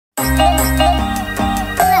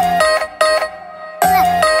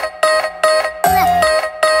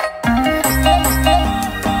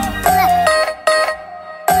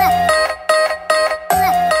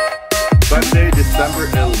Sunday, December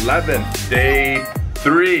 11th, day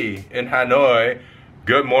 3 in Hanoi.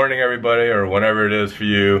 Good morning, everybody, or whenever it is for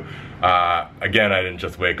you. Again, I didn't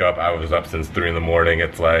just wake up. I was up since 3 in the morning.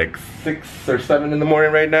 It's like 6 or 7 in the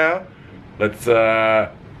morning right now. Let's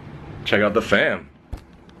check out the fam.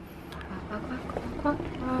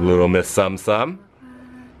 Little Miss Sum Sum.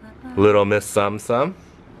 Little Miss Sum Sum.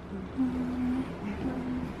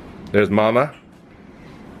 There's Mama.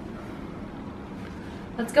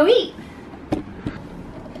 Let's go eat.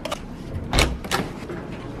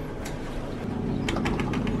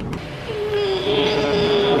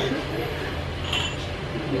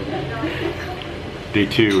 Day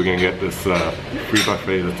 2, we're gonna get this free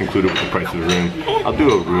buffet that's included with the price of the room. I'll do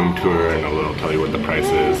a room tour and I'll tell you what the price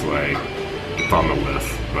is. Like, it's on the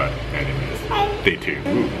list. But anyways, day 2.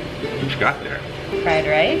 Ooh, what you got there? Fried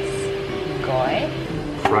rice, goi.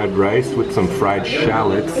 Fried rice with some fried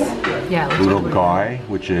shallots. Yeah. A little goi,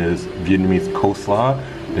 which is Vietnamese coleslaw.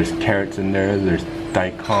 There's carrots in there. There's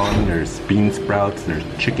daikon. There's bean sprouts. There's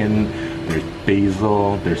chicken. There's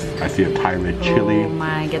basil. I see a Thai red chili. Oh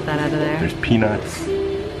my, get that out of there. There's peanuts.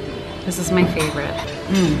 This is my favorite.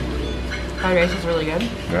 Fried rice is really good.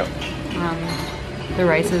 Yep. The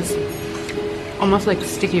rice is almost like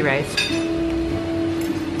sticky rice.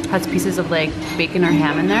 Has pieces of like bacon or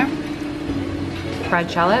ham in there. Fried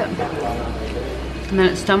shallot. And then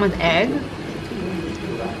it's done with egg.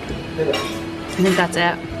 I think that's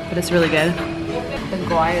it, but it's really good. The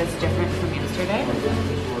goi is different from yesterday.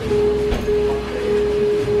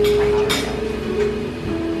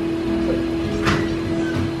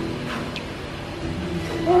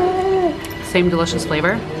 Same delicious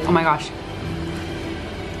flavor. Oh my gosh.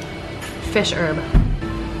 Fish herb.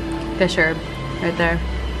 Fish herb, right there.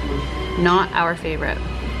 Not our favorite.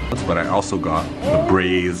 But I also got the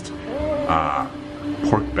braised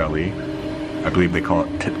pork belly. I believe they call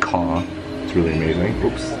it tit kaw. It's really amazing.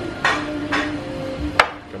 Oops.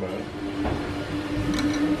 Come on.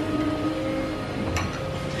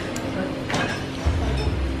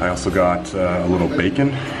 I also got a little bacon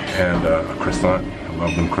and a croissant. I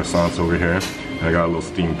love them croissants over here. And I got a little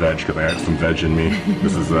steamed veg because I had some veg in me.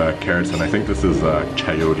 This is carrots and I think this is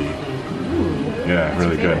chayote. Yeah,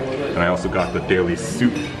 really good. And I also got the daily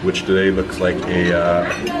soup, which today looks like a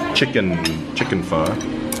chicken pho.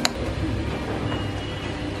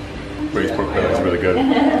 Braised pork belly is really good.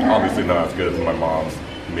 Obviously not as good as my mom's,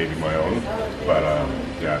 maybe my own, but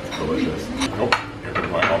yeah, it's delicious. Oh, here comes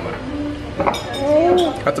my omelet.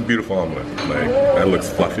 That's a beautiful omelet. Like, that looks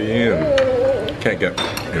fluffy and can't get,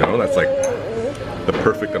 that's like the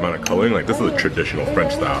perfect amount of coloring. Like, this is a traditional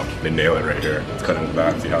French style. They nail it right here. Let's cut into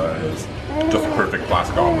that and see how that is. Just a perfect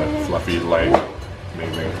classic omelet. Fluffy, light,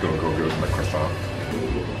 amazing. It's gonna go good with my croissant.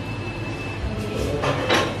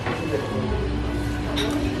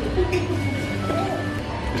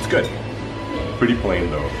 It's good. Pretty plain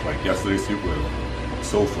though. Like, yesterday's soup was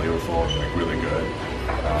so flavorful and like really good.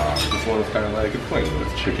 This one is kind of like, it's plain.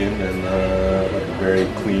 It's chicken and like a very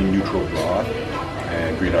clean, neutral broth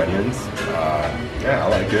and green onions. Yeah, I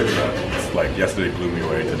like it. It's like, yesterday blew me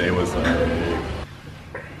away. Today was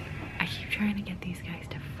I keep trying to get these guys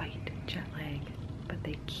to fight jet lag, but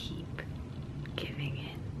they keep giving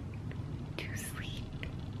in to sleep.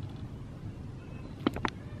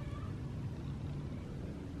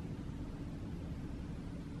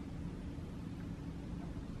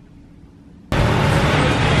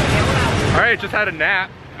 Alright, just had a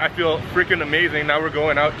nap. I feel freaking amazing. Now we're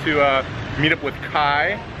going out to meet up with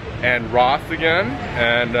Kai and Ross again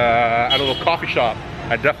and at a little coffee shop.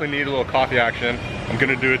 I definitely need a little coffee action. I'm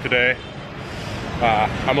gonna do it today.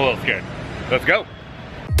 I'm a little scared. Let's go.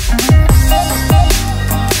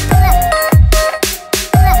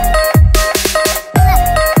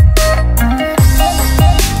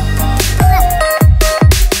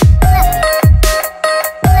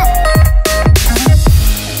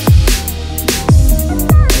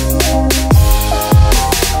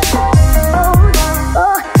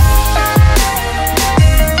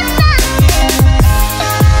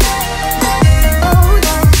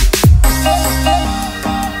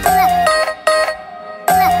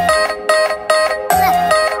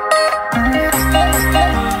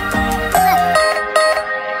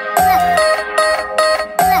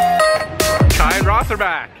 Are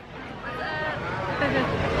back. This is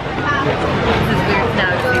weird now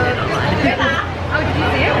to see it online. Oh, did you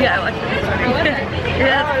see it? Yeah, I watched it this morning.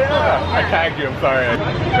 Yeah. I tagged you, I'm sorry. I'm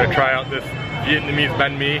gonna try out this Vietnamese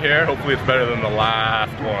banh mi here. Hopefully it's better than the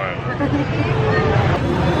last one.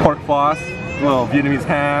 Pork floss, a little Vietnamese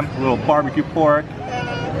ham, a little barbecue pork,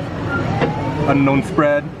 unknown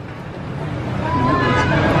spread.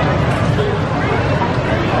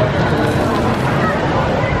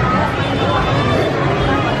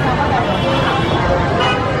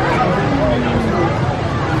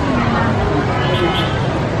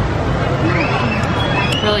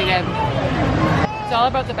 Really good. It's all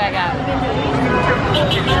about the baguette.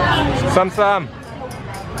 Some.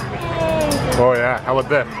 Oh yeah, how about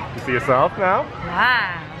this? You see yourself now?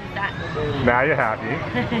 Wow. Now you're happy.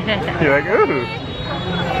 You're like, ooh.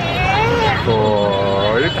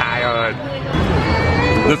 Oh, you're tired.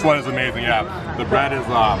 This one is amazing, yeah. The bread is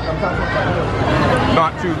not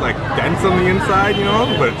too like dense on the inside, you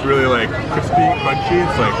know, but it's really like crispy, crunchy.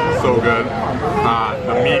 It's like so good.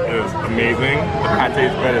 The meat is amazing. The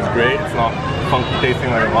pate bread is great. It's not funky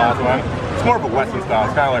tasting like the last one. It's more of a Western style.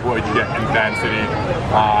 It's kind of like what you get in Van City.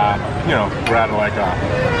 You know, we're at like a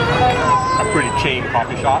pretty chain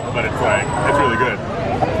coffee shop, but it's like, it's really good.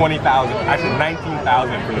 20,000, actually 19,000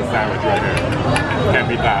 for the sandwich right here. Can't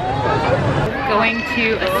beat that. Going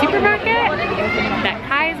to a supermarket that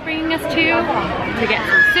Kai is bringing us to get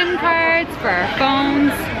some SIM cards for our phones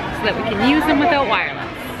so that we can use them without wireless.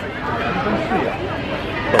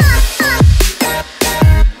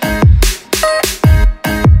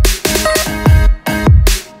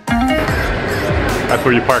 That's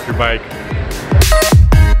where you park your bike.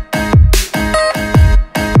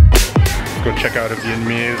 Let's go check out a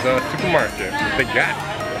Vietnamese supermarket. What they got?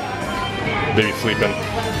 Baby's sleeping.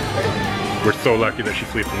 We're so lucky that she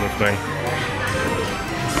sleeps in this thing.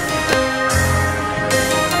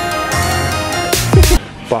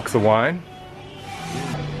 Box of wine.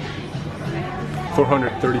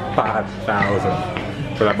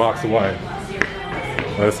 435,000 for that box of wine.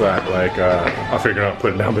 What's that? Like, I'll figure it out,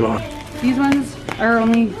 put it down below. These ones are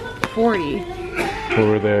only 40. What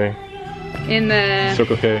were they? In the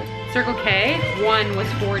Circle K. Circle K, one was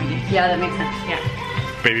 40. Yeah, that makes sense. Yeah.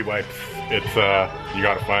 Baby wipes. It's, you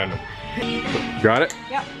gotta find them. Got it?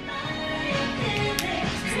 Yep.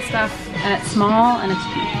 This is the stuff, and it's small and it's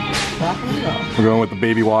cheap. We're going with the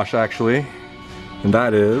baby wash actually, and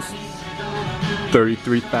that is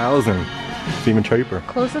 33,000. It's even cheaper.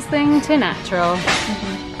 Closest thing to natural.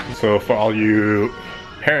 So for all you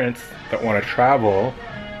parents that want to travel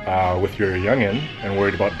with your youngin and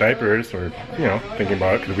worried about diapers, or you know, thinking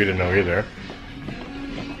about it because we didn't know either.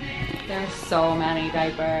 There's so many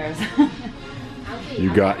diapers.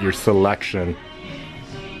 You got your selection.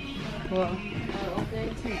 Cool.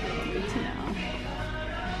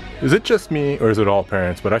 Is it just me, or is it all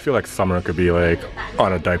parents? But I feel like Summer could be like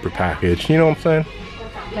on a diaper package. You know what I'm saying?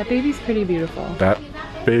 That baby's pretty beautiful. That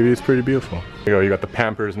baby is pretty beautiful. There you go, you got the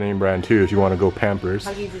Pampers name brand too if you want to go Pampers.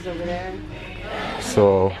 Huggies is over there.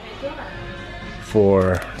 So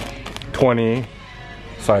for 20,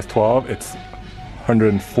 size 12, it's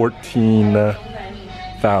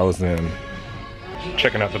 114,000.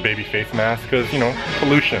 Checking out the baby face mask because, you know,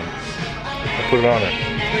 pollution. I put it on it.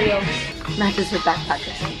 Real. Matches her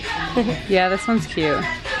backpack. Yeah, this one's cute.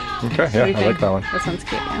 Okay, yeah, I like that one. This one's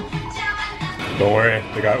cute, yeah. Don't worry,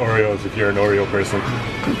 they got Oreos if you're an Oreo person.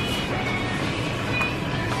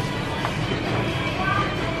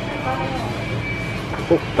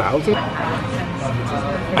 Oh, 1,000?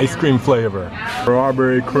 Ice cream flavor.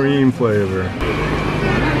 Strawberry cream flavor.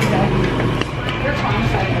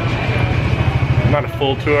 Not a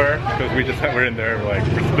full tour, because we're in there like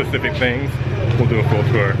for specific things. We'll do a full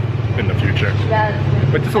tour in the future.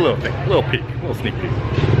 But just a little thing, a little peek, a little sneak peek.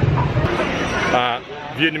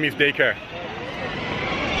 Vietnamese daycare.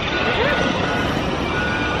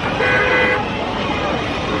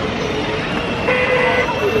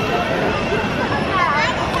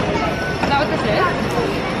 Is that what this is?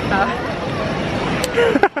 Oh.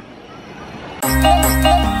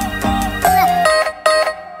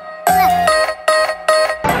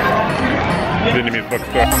 Vietnamese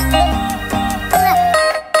bookstore.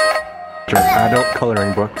 Adult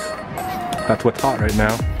coloring books. That's what's hot right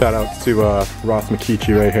now. Shout out to Ross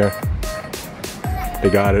McKeechee right here. They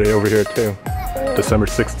got it over here too. December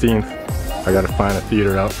 16th. I gotta find a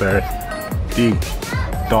theater out there. D.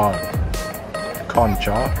 Dog.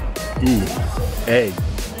 Concha. E. Egg.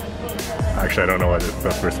 Actually, I don't know what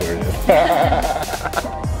the first word is.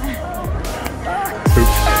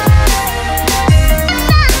 Oops.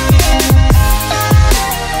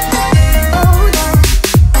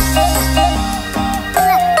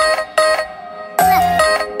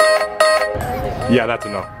 Yeah, that's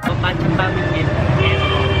enough. 330.000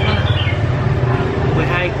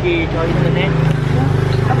 12 kỳ cho internet.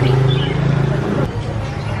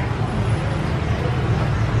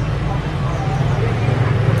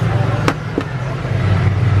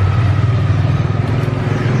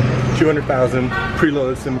 200,000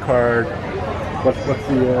 preloaded SIM card. What's the what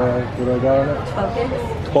do I got on it?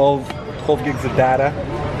 12 gigs. 12 gigs of data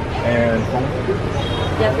and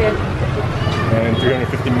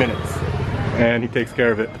 350 minutes. And he takes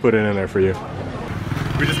care of it to put it in there for you.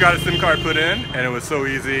 We just got a SIM card put in and it was so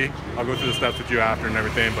easy. I'll go through the steps with you after and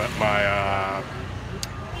everything, but my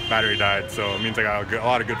battery died, so it means I got a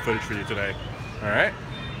lot of good footage for you today. All right?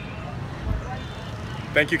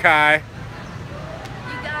 Thank you, Kai. You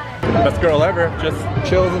got it. Best girl ever, just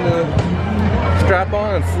chills in the strap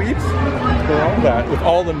on and sleeps. For all that, with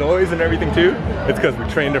all the noise and everything too, it's because we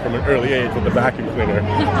trained her from an early age with the vacuum cleaner.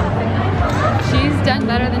 She's done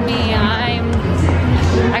better than me.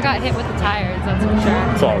 I got hit with the tires, that's for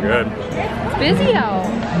sure. It's all good. It's busy out.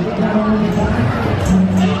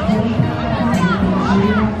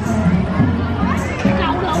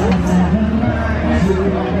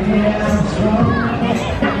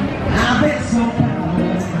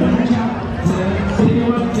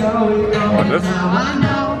 What's this? I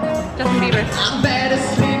know. Justin Bieber. I'm better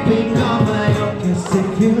sleeping on my own, 'cause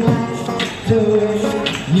if you like the way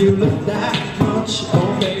you look that much,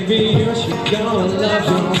 oh baby, you should go and love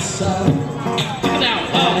yourself.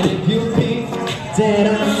 And if you think that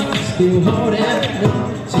I'm still holding on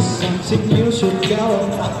to something, you should go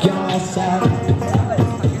and love yourself.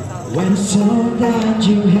 When so that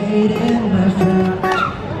you hate it, my friend,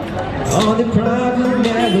 all the problem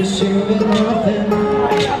that was you and nothing.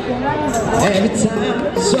 Every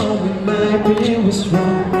time someone might be was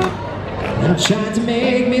wrong and tried to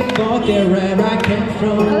make me forget where I came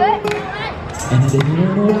from. And I didn't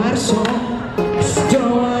want to write a song. I still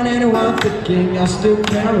don't want anyone thinking I still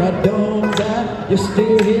care. I don't that you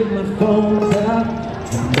still hit my phone that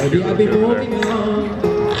maybe I'll be moving on.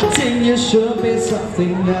 I think you should be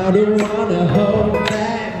something I don't wanna hold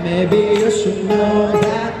back. Maybe you should know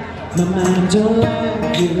that my mom don't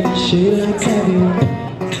like you and she likes everyone.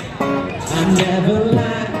 I never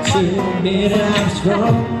lied to admit I was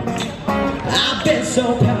wrong. I've been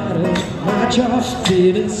so proud of my job,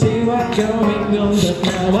 didn't see what's going on, but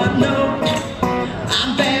now I know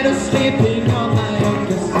I'm better sleeping on my own.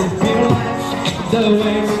 'Cause if you like the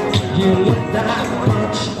way you look that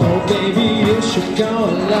much, oh baby, you should go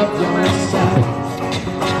and love yourself.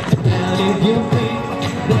 And if you think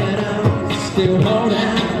that I'm still holding